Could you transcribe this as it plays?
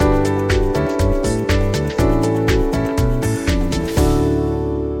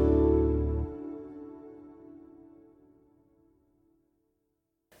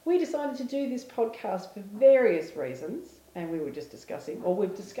decided to do this podcast for various reasons, and we were just discussing, or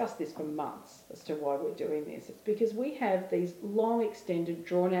we've discussed this for months as to why we're doing this. It's because we have these long, extended,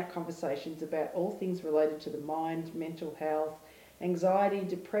 drawn-out conversations about all things related to the mind, mental health, anxiety,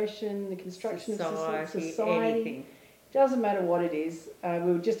 depression, the construction of society. Anything. Doesn't matter what it is.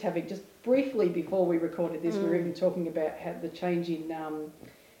 We were just having, just briefly before we recorded this, we were even talking about how the change in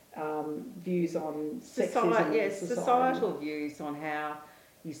views on sexism. Yes, societal views on how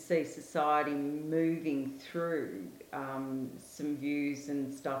you see society moving through some views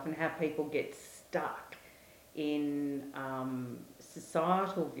and stuff, and how people get stuck in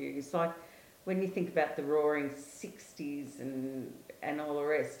societal views. Like when you think about the roaring 60s and all the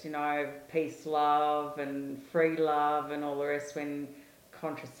rest, you know, peace, love and free love and all the rest, when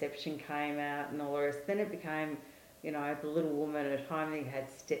contraception came out and all the rest, then it became, you know, the little woman at home, you had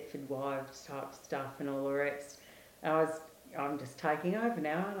Stepford Wives type stuff and all the rest. And I'm just taking over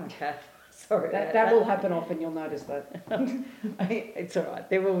now, aren't I, Kath? Sorry. That will happen often, you'll notice that. It's all right.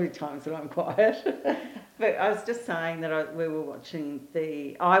 There will be times that I'm quiet. But I was just saying that I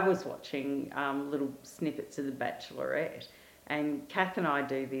was watching little snippets of The Bachelorette, and Kath and I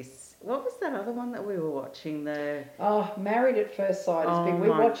do this. What was that other one that we were watching? Married at First Sight. We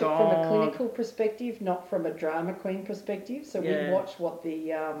watch it from a clinical perspective, not from a drama queen perspective. So we watch what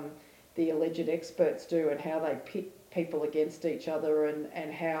the alleged experts do and how they pit people against each other,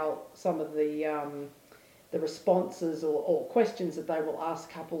 and how some of the responses or questions that they will ask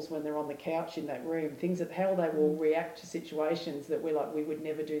couples when they're on the couch in that room, how they will react to situations that we're like, we would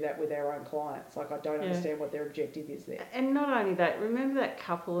never do that with our own clients. Like, I don't understand what their objective is there. And not only that, remember that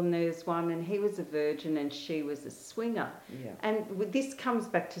couple, and there's one, and he was a virgin and she was a swinger. Yeah. And this comes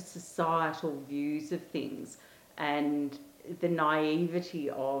back to societal views of things and the naivety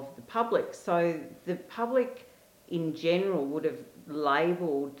of the public. So the public in general would have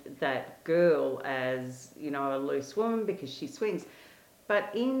labelled that girl as, you know, a loose woman because she swings. But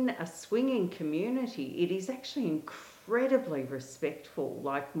in a swinging community, it is actually incredibly respectful,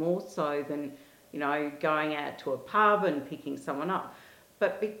 like more so than, you know, going out to a pub and picking someone up.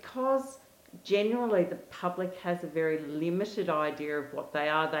 But because generally the public has a very limited idea of what they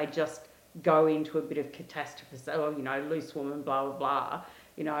are, they just go into a bit of catastrophe. So, you know, loose woman, blah, blah, blah,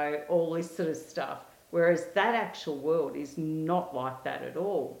 you know, all this sort of stuff. Whereas that actual world is not like that at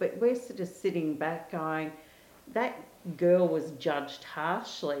all. But we're sort of sitting back going, that girl was judged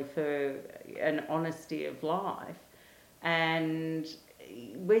harshly for an honesty of life. And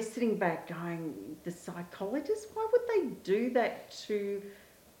we're sitting back going, the psychologists, why would they do that to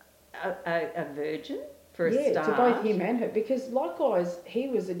a virgin for a start? To both him and her. Because likewise, he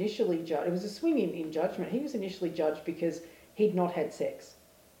was initially judged, it was a swing in judgment. He was initially judged because he'd not had sex.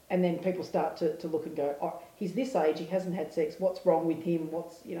 And then people start to look and go, oh, he's this age, he hasn't had sex, what's wrong with him,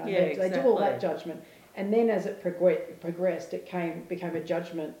 they do all that judgment. And then as it progressed, it became a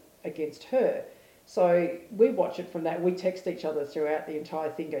judgment against her. So we watch it from that. We text each other throughout the entire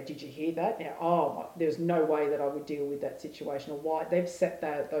thing, go, did you hear that? Now, there's no way that I would deal with that situation, or why they've set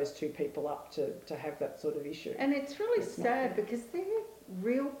those two people up to have that sort of issue. And it's really sad because they're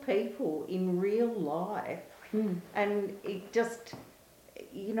real people in real life. And it just...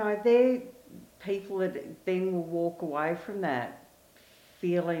 You know, they're people that then will walk away from that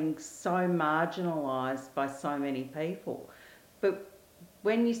feeling so marginalised by so many people. But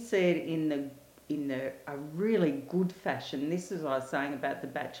when you see it in a really good fashion, this is what I was saying about The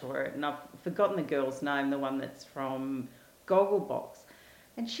Bachelorette, and I've forgotten the girl's name, the one that's from Gogglebox.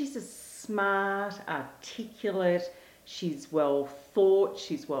 And she's a smart, articulate, she's well thought,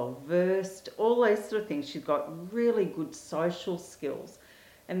 she's well versed, all those sort of things. She's got really good social skills.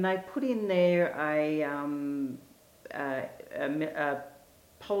 And they put in there a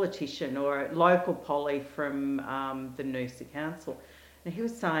politician or a local poly from the Noosa Council. And he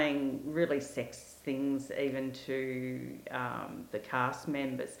was saying really sexist things even to the cast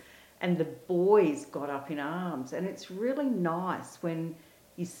members. And the boys got up in arms. And it's really nice when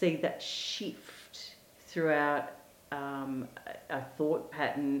you see that shift throughout a thought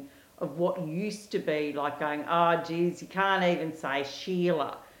pattern of what used to be like going, oh, geez, you can't even say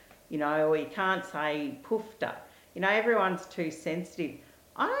Sheila, you know, or you can't say Poofta. You know, everyone's too sensitive.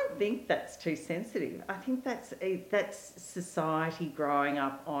 I don't think that's too sensitive. I think that's society growing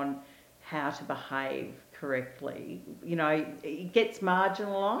up on how to behave correctly. You know, it gets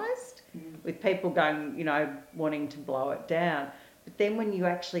marginalised with people going, you know, wanting to blow it down. But then when you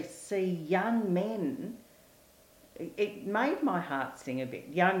actually see young men it made my heart sing a bit.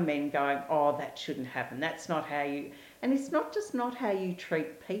 Young men going, oh, that shouldn't happen. That's not how you... And it's not just not how you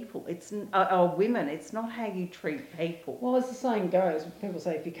treat people. It's women. It's not how you treat people. Well, as the saying goes, people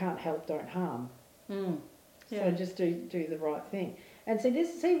say if you can't help, don't harm. Mm. Yeah. So just do the right thing. And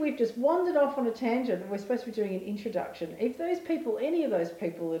see, we've just wandered off on a tangent. We're supposed to be doing an introduction. If those people, any of those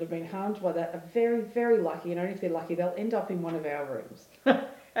people that have been harmed by that, are very, very lucky, and only if they're lucky, they'll end up in one of our rooms.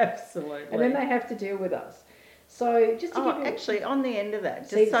 Absolutely. And then they have to deal with us. So just to give you... actually, on the end of that...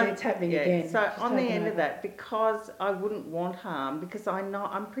 See, it's happening again. So just on the end of that, because I wouldn't want harm, because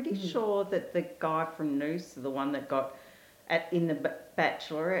I'm pretty sure that the guy from Noosa, the one that got in the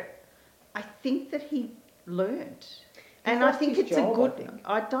Bachelorette, I think that he learnt. And I think it's a good...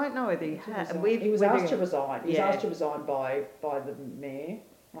 I don't know whether he has. He was asked to resign. He was asked to resign by the mayor,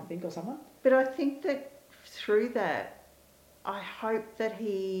 I think, or someone. But I think that through that, I hope that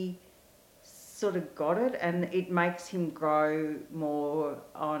he sort of got it, and it makes him grow more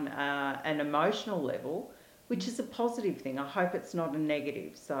on an emotional level, which is a positive thing. I hope it's not a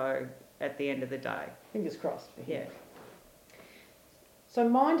negative. So at the end of the day, fingers crossed for him. Yeah. So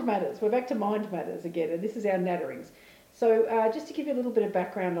Mind Matters. We're back to Mind Matters again, and this is our natterings. So just to give you a little bit of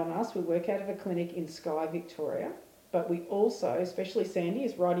background on us, we work out of a clinic in Skye, Victoria, but we also, especially Sandy,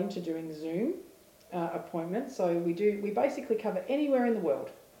 is right into doing Zoom appointments. So we basically cover anywhere in the world.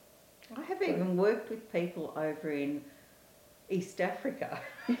 I have even worked with people over in East Africa,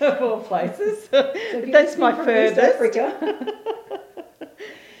 of all places. So that's my furthest. East Africa.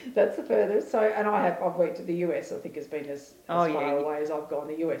 That's the furthest. So, and I've worked at the US. I think has been as far away as I've gone.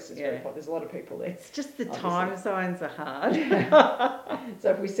 The US is very far. There's a lot of people there. It's just the time zones are hard.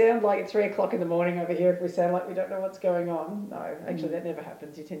 So if we sound like it's 3 o'clock in the morning over here, if we sound like we don't know what's going on, no, actually that never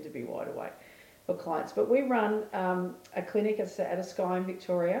happens. You tend to be wide awake for clients. But we run a clinic at a Skye in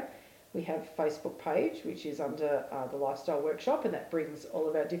Victoria. We have a Facebook page, which is under the Lifestyle Workshop, and that brings all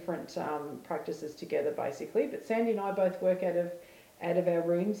of our different practices together, basically. But Sandy and I both work out of our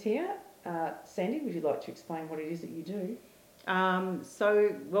rooms here. Sandy, would you like to explain what it is that you do?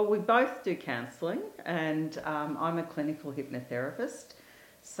 We both do counselling, and I'm a clinical hypnotherapist.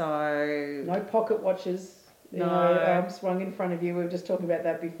 So no pocket watches. Swung in front of you. We were just talking about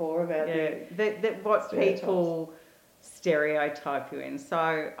that before. About what people stereotype you in.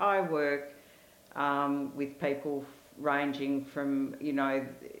 So I work with people ranging from,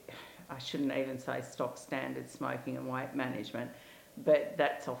 I shouldn't even say stock standard smoking and weight management, but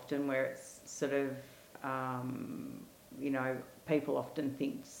that's often where it's sort of, people often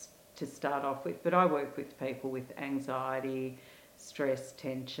think to start off with. But I work with people with anxiety, stress,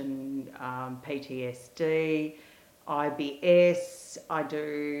 tension, PTSD, IBS. I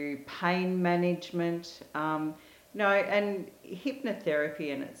do pain management. And hypnotherapy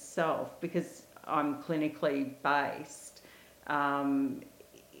in itself, because I'm clinically based,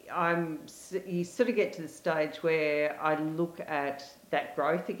 you sort of get to the stage where I look at that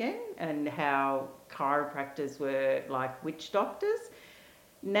growth again and how chiropractors were like witch doctors.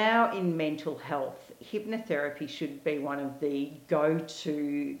 Now in mental health, hypnotherapy should be one of the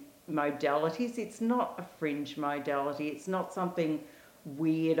go-to modalities. It's not a fringe modality. It's not something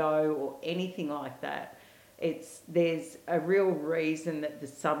weirdo or anything like that. There's a real reason that the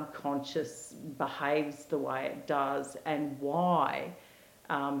subconscious behaves the way it does, and why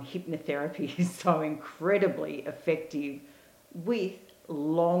hypnotherapy is so incredibly effective with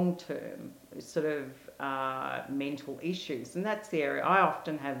long-term sort of mental issues. And that's the area. I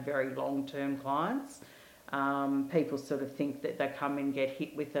often have very long-term clients. People sort of think that they come and get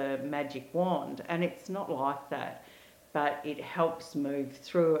hit with a magic wand, and it's not like that. But it helps move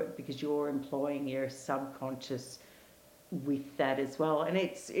through it because you're employing your subconscious with that as well. And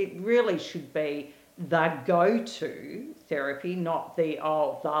it really should be the go-to therapy, not the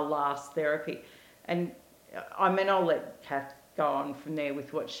last therapy. And I'll let Kath go on from there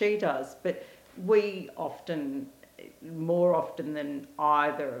with what she does, but we often, more often than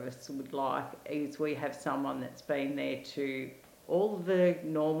either of us would like, is we have someone that's been there to all the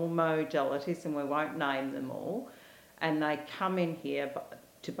normal modalities, and we won't name them all, and they come in here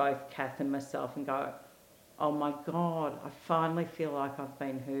to both Kath and myself and go, oh my God, I finally feel like I've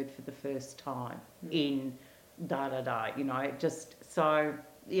been heard for the first time in da-da-da, so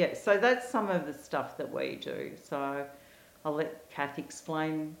that's some of the stuff that we do. So I'll let Kath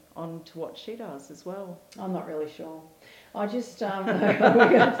explain on to what she does as well. I'm not really sure. I just,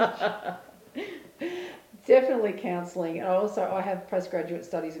 definitely counselling, and I have postgraduate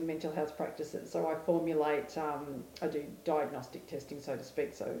studies in mental health practices, so I formulate, I do diagnostic testing, so to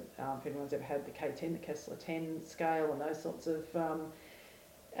speak, so if anyone's ever had the K10, the Kessler 10 scale and those sorts of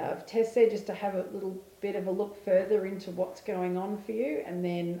Tess said, just to have a little bit of a look further into what's going on for you, and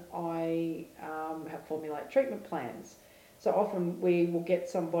then I have formulate treatment plans. So often we will get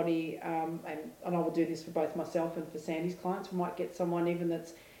somebody, and I will do this for both myself and for Sandy's clients, we might get someone even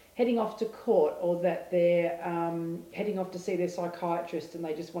that's heading off to court, or that they're heading off to see their psychiatrist, and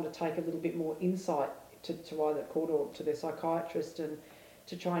they just want to take a little bit more insight to either court or to their psychiatrist, and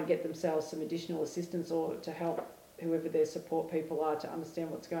to try and get themselves some additional assistance, or to help whoever their support people are to understand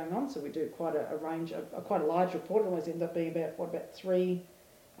what's going on. So we do quite a range of quite a large report. It always ends up being about 3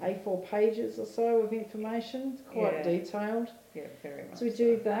 A4 pages or so of information. It's quite detailed. Yeah, very much. So we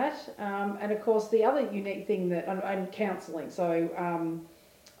do that, and of course the other unique thing that and counselling. So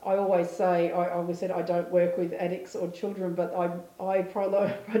I always say, I always said I don't work with addicts or children, but I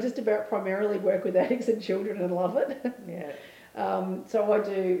just about primarily work with addicts and children and love it. Yeah. So I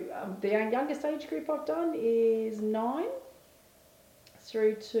do, the youngest age group I've done is 9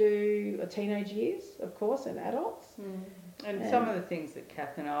 through to teenage years, of course, and adults. And some of the things that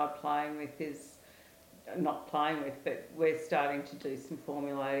Kath and I are playing with is, not playing with, but we're starting to do some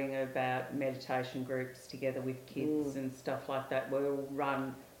formulating about meditation groups together with kids and stuff like that. We'll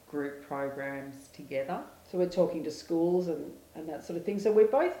run group programs together. So we're talking to schools and that sort of thing. So we're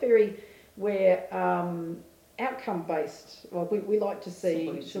both we're outcome-based. Well, we like to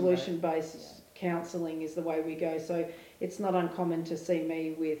see solution-based counselling is the way we go. So it's not uncommon to see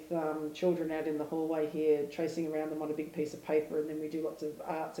me with children out in the hallway here, tracing around them on a big piece of paper, and then we do lots of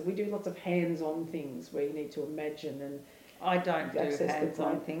arts, and we do lots of hands-on things where you need to imagine and I don't do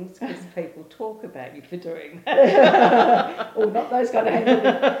hands-on things because people talk about you for doing that. Oh, not those kind of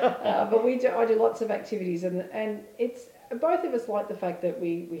hands-on things. But I do lots of activities, and it's both of us like the fact that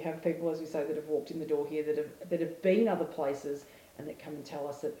we have people, as we say, that have walked in the door here that have been other places and that come and tell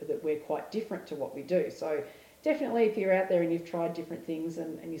us that we're quite different to what we do. So definitely, if you're out there and you've tried different things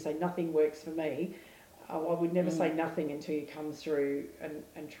and you say nothing works for me, I would never say nothing until you come through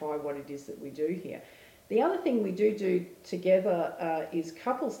and try what it is that we do here. The other thing we do together is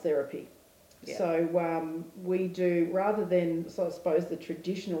couples therapy. Yeah. So we do, rather than, so I suppose the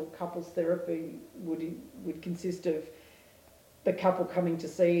traditional couples therapy would consist of the couple coming to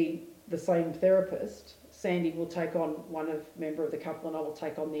see the same therapist. Sandy will take on one member of the couple and I will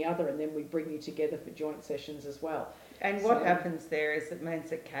take on the other, and then we bring you together for joint sessions as well. And what happens there is it means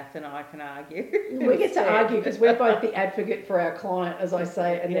that Kath and I can argue. We get to argue because we're both the advocate for our client, as I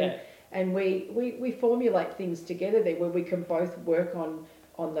say, and then and we formulate things together there where we can both work on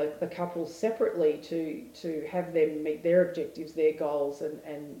the couple separately to have them meet their objectives, their goals,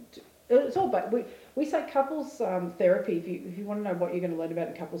 and it's all about, we say couples therapy, if you want to know what you're going to learn about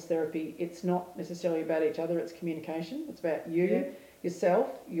in couples therapy, it's not necessarily about each other, it's communication. It's about you, yourself,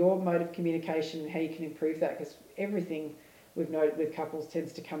 your mode of communication, and how you can improve that, because everything we've noted with couples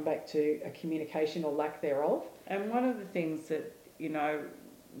tends to come back to a communication or lack thereof. And one of the things that,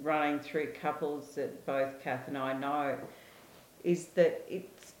 running through couples that both Kath and I know is that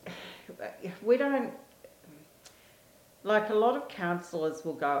we don't, like a lot of counsellors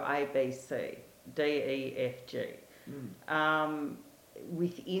will go A, B, C, D, E, F, G.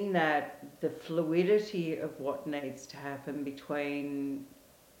 Within that, the fluidity of what needs to happen between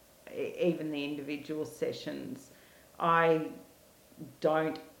even the individual sessions, I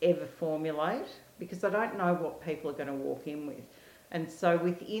don't ever formulate because I don't know what people are going to walk in with. And so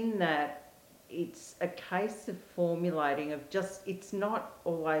within that, it's a case of formulating of just, it's not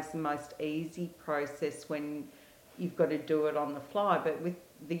always the most easy process when you've got to do it on the fly, but with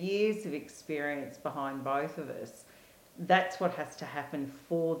the years of experience behind both of us, that's what has to happen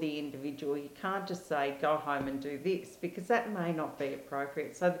for the individual. You can't just say, go home and do this, because that may not be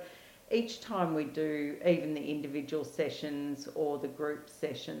appropriate. So each time we do even the individual sessions or the group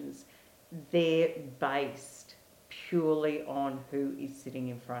sessions, they're based purely on who is sitting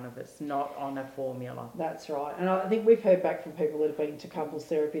in front of us, not on a formula. That's right. And I think we've heard back from people that have been to couples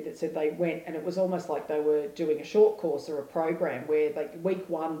therapy that said they went and it was almost like they were doing a short course or a program where week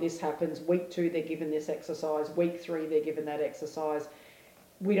 1 this happens, week 2 they're given this exercise, week 3 they're given that exercise.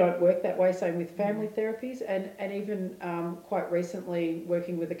 We don't work that way, same with family therapies, and even quite recently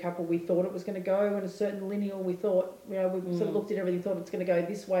working with a couple, we thought it was going to go in a certain linear, we thought, we sort of looked at everything, thought it's going to go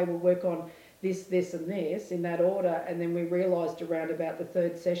this way, we'll work on this, this and this in that order, and then we realised around about the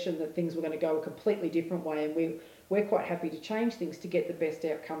 3rd session that things were going to go a completely different way, and we're quite happy to change things to get the best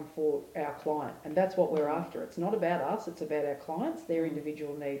outcome for our client, and that's what we're after. It's not about us, it's about our clients, their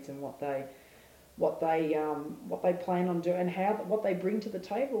individual needs and what they what they plan on doing and what they bring to the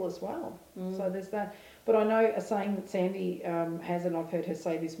table as well. So there's that. But I know a saying that Sandy has, and I've heard her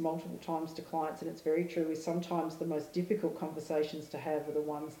say this multiple times to clients, and it's very true, is sometimes the most difficult conversations to have are the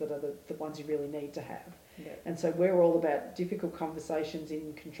ones that are the ones you really need to have. Yeah. And so we're all about difficult conversations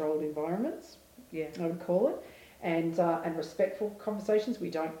in controlled environments, Yeah. I would call it, and respectful conversations. We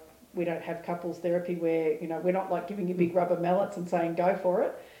don't have couples therapy where, you know, we're not like giving you big rubber mallets and saying go for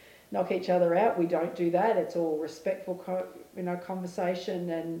it, knock each other out. We don't do that. It's all respectful conversation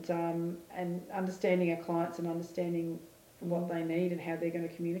and understanding our clients and understanding what they need and how they're going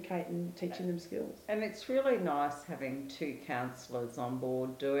to communicate and teaching them skills. And it's really nice having two counsellors on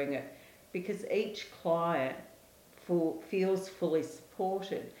board doing it, because each client feels fully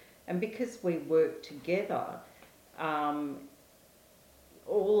supported, and because we work together,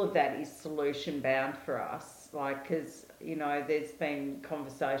 all of that is solution bound for us. Like, because, you know, there's been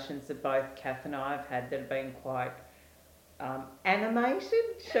conversations that both Kath and I have had that have been quite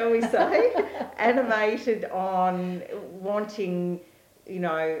animated, shall we say, animated on wanting, you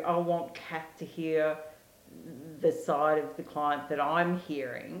know, I want Kath to hear the side of the client that I'm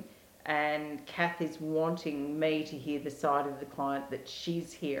hearing, and Kath is wanting me to hear the side of the client that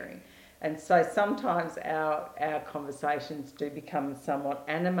she's hearing. And so sometimes our conversations do become somewhat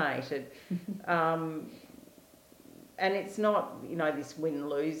animated. And it's not, you know, this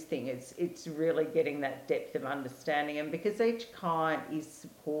win-lose thing. It's really getting that depth of understanding. And because each client is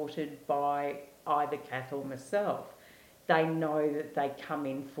supported by either Kath or myself, they know that they come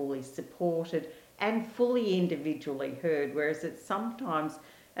in fully supported and fully individually heard. Whereas it's sometimes,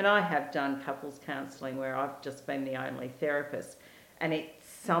 and I have done couples counselling where I've just been the only therapist, and it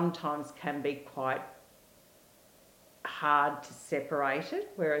sometimes can be quite hard to separate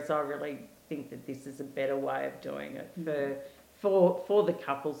it, whereas I really think that this is a better way of doing it for the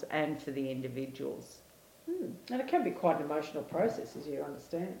couples and for the individuals. And it can be quite an emotional process, as you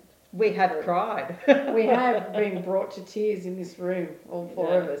understand. We have cried. We have been brought to tears in this room, all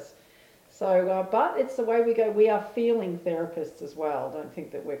four of us. So, but it's the way we go. We are feeling therapists as well. Don't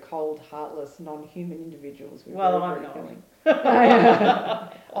think that we're cold, heartless, non-human individuals. I'm not. Feeling. I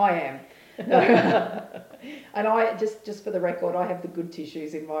am. And I just for the record, I have the good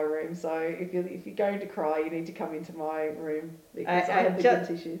tissues in my room. So if you're going to cry, you need to come into my room because I have the good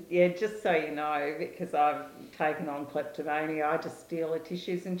tissues. Yeah, just so you know, because I've taken on kleptomania, I just steal her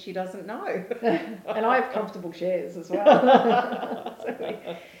tissues and she doesn't know. And I have comfortable chairs as well.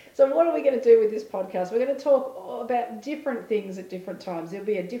 So what are we going to do with this podcast? We're going to talk about different things at different times. There'll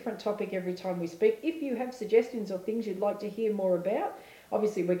be a different topic every time we speak. If you have suggestions or things you'd like to hear more about,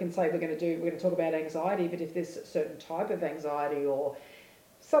 obviously we can say we're going to talk about anxiety, but if there's a certain type of anxiety or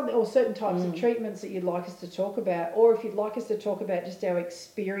something, or certain types of treatments that you'd like us to talk about, or if you'd like us to talk about just our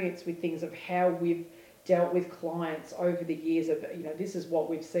experience with things, of how we've dealt with clients over the years, of, you know, this is what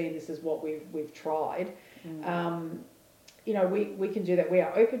we've seen, this is what we've tried. You know, we can do that. We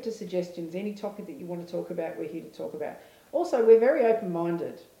are open to suggestions. Any topic that you want to talk about, we're here to talk about. Also, we're very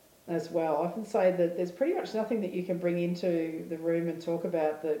open-minded as well. I often say that there's pretty much nothing that you can bring into the room and talk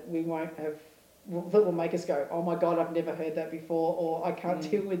about that we won't have, that will make us go, oh my God, I've never heard that before, or I can't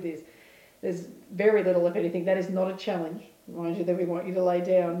deal with this. There's very little, if anything. That is not a challenge, mind you, that we want you to lay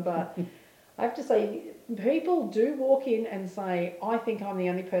down. But I have to say, people do walk in and say, I think I'm the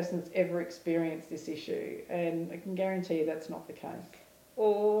only person that's ever experienced this issue. And I can guarantee you that's not the case.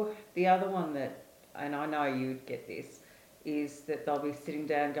 Or the other one that, and I know you'd get this, is that they'll be sitting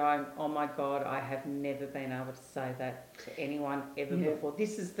down going, oh my God, I have never been able to say that to anyone ever before.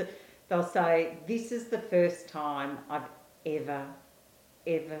 They'll say, this is the first time I've ever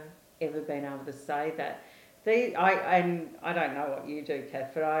been able to say that. I don't know what you do,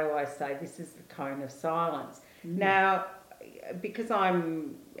 Kath, but I always say this is the cone of silence. Now, because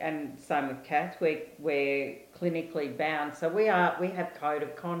and same with Kath, we're clinically bound, so we have code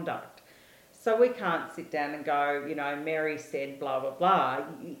of conduct. So we can't sit down and go, you know, Mary said blah, blah, blah.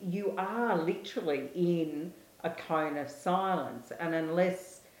 You are literally in a cone of silence. And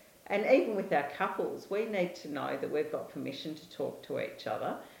even with our couples, we need to know that we've got permission to talk to each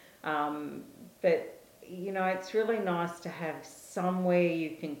other. But, you know, it's really nice to have somewhere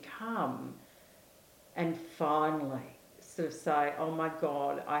you can come and finally sort of say, oh my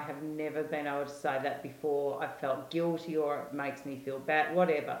God, I have never been able to say that before. I felt guilty, or it makes me feel bad,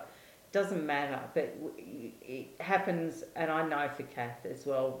 whatever. Doesn't matter, but it happens, and I know for Kath as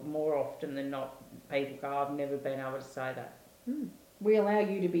well, more often than not, people go, I've never been able to say that. We allow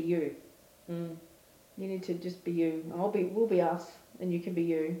you to be you. You need to just be you. We'll be us, and you can be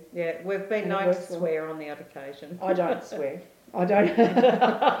you. Yeah, we've been known to swear on the odd occasion. I don't swear. I don't.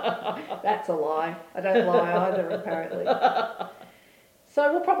 That's a lie. I don't lie either, apparently. So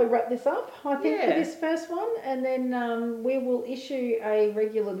we'll probably wrap this up, I think, for Yeah. this first one, and then we will issue a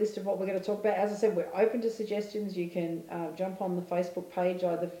regular list of what we're going to talk about. As I said, we're open to suggestions. You can jump on the Facebook page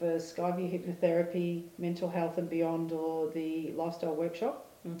either for Skyview Hypnotherapy, Mental Health and Beyond, or the Lifestyle Workshop,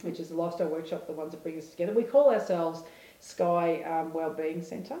 which is the Lifestyle Workshop, the ones that bring us together. We call ourselves Sky Wellbeing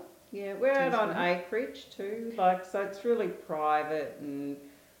Centre. Yeah, we're out on acreage too, like, so it's really private and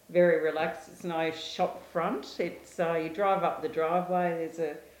very relaxed. It's no shop front. It's you drive up the driveway. There's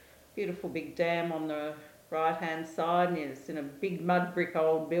a beautiful big dam on the right hand side, and it's in a big mud brick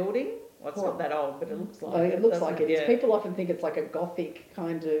old building. Well, it's not that old, but it looks like it. It looks like doesn't it is. Yeah. People often think it's like a Gothic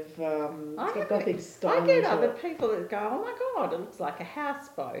kind of it's got Gothic style. I get to other it. people that go, "Oh my God, it looks like a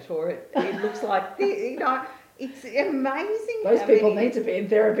houseboat," or it looks like this. You know, it's amazing. Those how people many- need to be in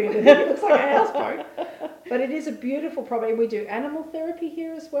therapy, and they think it looks like a houseboat. But it is a beautiful property. We do animal therapy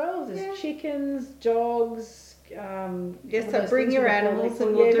here as well. There's chickens, dogs. Yes, all so those bring things your we call animals people.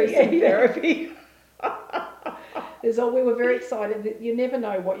 and we'll do some yeah. therapy. We were very excited. You never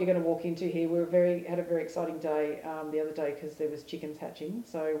know what you're going to walk into here. Had a very exciting day the other day because there was chickens hatching.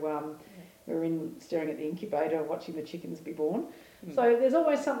 So we were staring at the incubator, watching the chickens be born. So there's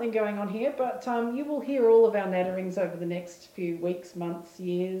always something going on here. But you will hear all of our natterings over the next few weeks, months,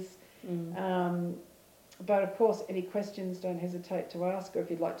 years. But of course, any questions, don't hesitate to ask. Or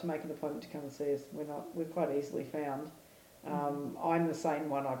if you'd like to make an appointment to come and see us, we're quite easily found. I'm the sane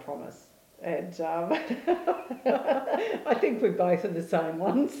one, I promise. And I think we both are the same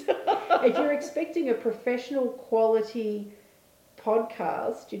ones. if you're expecting a professional quality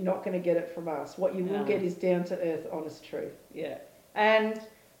podcast, you're not going to get it from us. What you will get is down to earth, honest truth. Yeah. And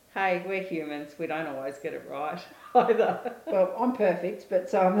hey, we're humans. We don't always get it right either. Well, I'm perfect,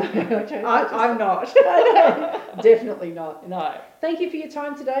 but I'm not. Definitely not. No. Thank you for your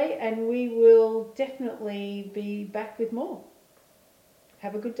time today, and we will definitely be back with more.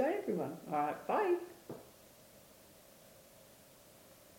 Have a good day, everyone. All right. Bye.